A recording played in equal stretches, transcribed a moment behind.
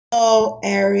Hello,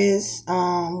 Aries.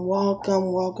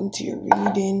 Welcome to your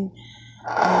reading.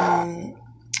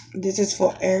 This is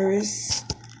for Aries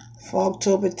for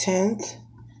October 10th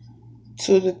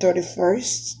to the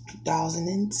 31st,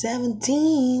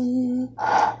 2017.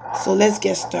 So let's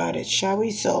get started, shall we?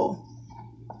 So,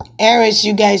 Aries,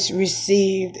 you guys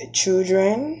received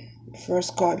children.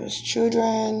 First card was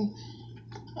children,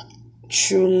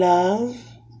 true love,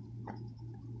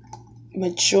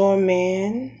 mature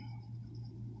man,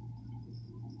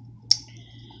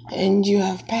 and you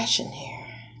have passion here.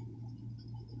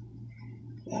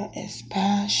 That is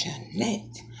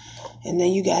passionate. And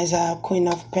then you guys have Queen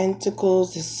of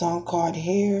Pentacles, the Sun card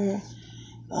here.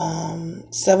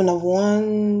 Seven of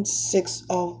Wands, Six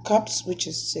of Cups, which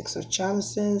is Six of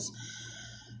Chalices.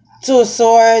 Two of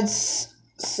Swords,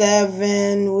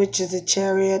 Seven, which is a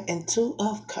Chariot, and Two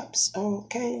of Cups.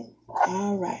 Okay,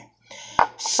 all right.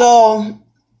 So,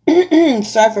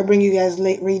 sorry for bringing you guys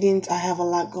late readings. I have a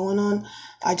lot going on.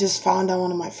 I just found out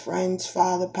one of my friends'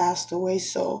 father passed away,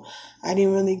 so I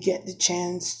didn't really get the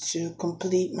chance to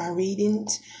complete my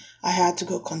readings. I had to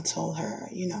go console her,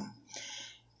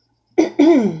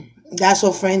 That's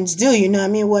what friends do, you know what I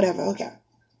mean? Whatever, okay.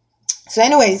 So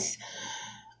anyways,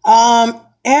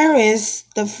 Aries,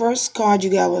 the first card you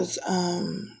got was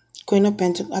Queen of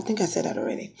Pentacles. I think I said that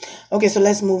already. Okay, so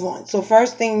let's move on. So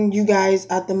first thing, you guys,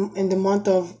 in the month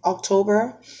of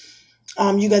October,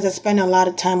 you guys are spending a lot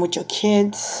of time with your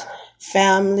kids,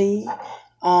 family,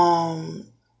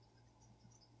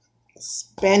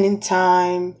 spending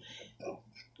time,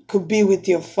 could be with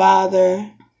your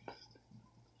father,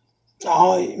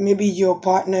 or maybe your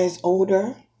partner is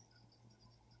older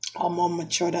or more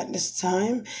matured at this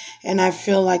time. And I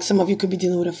feel like some of you could be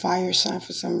dealing with a fire sign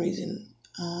for some reason,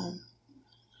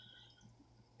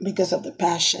 because of the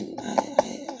passion.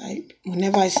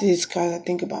 Whenever I see this card, I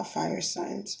think about fire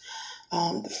signs,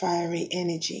 the fiery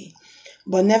energy.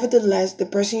 But nevertheless, the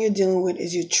person you're dealing with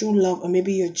is your true love, or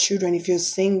maybe your children. If you're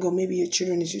single, maybe your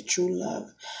children is your true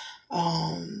love.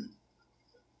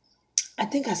 I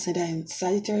think I said that in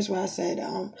Sagittarius, where I said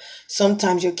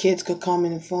sometimes your kids could come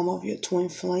in the form of your twin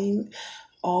flame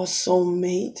or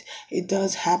soulmate. It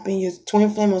does happen. Your twin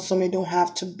flame or soulmate don't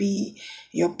have to be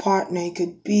your partner. It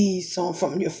could be someone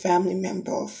from your family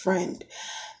member or friend.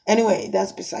 Anyway,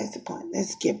 that's besides the point.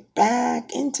 Let's get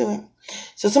back into it.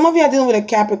 So some of you are dealing with a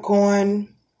Capricorn,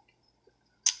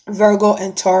 Virgo,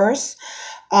 and Taurus.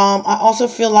 I also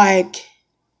feel like,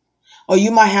 or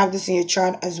you might have this in your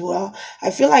chart as well,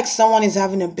 I feel like someone is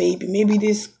having a baby. Maybe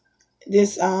this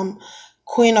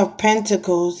Queen of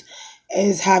Pentacles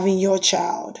is having your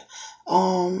child.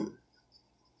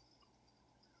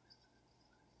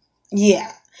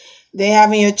 Yeah, they're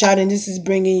having your child, and this is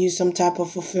bringing you some type of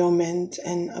fulfillment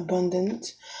and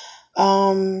abundance.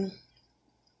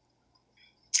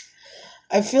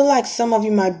 I feel like some of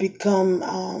you might become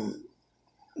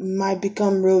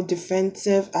real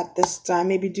defensive at this time,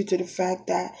 maybe due to the fact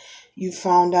that you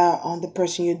found out the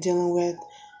person you're dealing with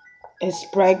is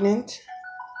pregnant.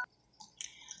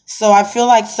 So I feel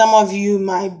like some of you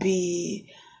might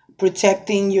be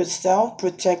protecting yourself,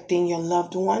 protecting your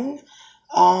loved one.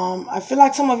 I feel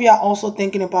like some of you are also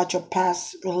thinking about your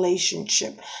past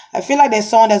relationship. I feel like there's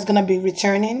someone that's going to be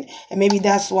returning, and maybe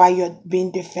that's why you're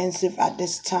being defensive at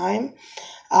this time.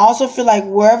 I also feel like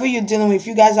wherever you're dealing with, if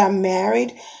you guys are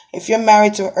married, if you're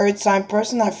married to an earth sign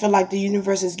person, I feel like the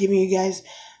universe is giving you guys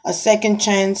a second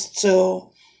chance to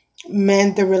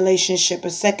mend the relationship, a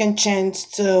second chance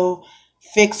to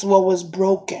fix what was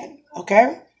broken,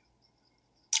 okay?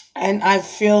 And I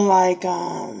feel like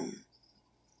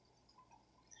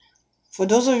for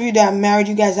those of you that are married,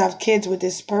 you guys have kids with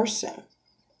this person.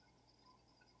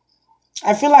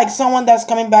 I feel like someone that's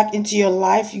coming back into your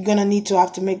life, you're going to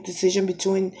have to make decision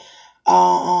between,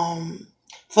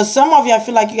 for some of you, I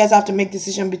feel like you guys have to make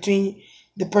decision between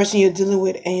the person you're dealing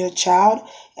with and your child.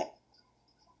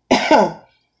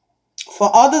 For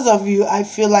others of you, I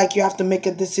feel like you have to make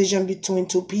a decision between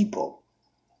two people.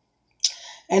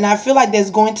 And I feel like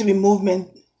there's going to be movement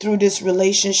through this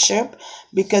relationship,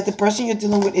 because the person you're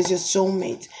dealing with is your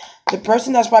soulmate. The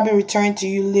person that's probably returning to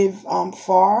you live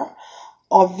far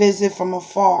or visit from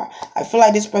afar. I feel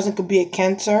like this person could be a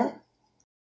Cancer,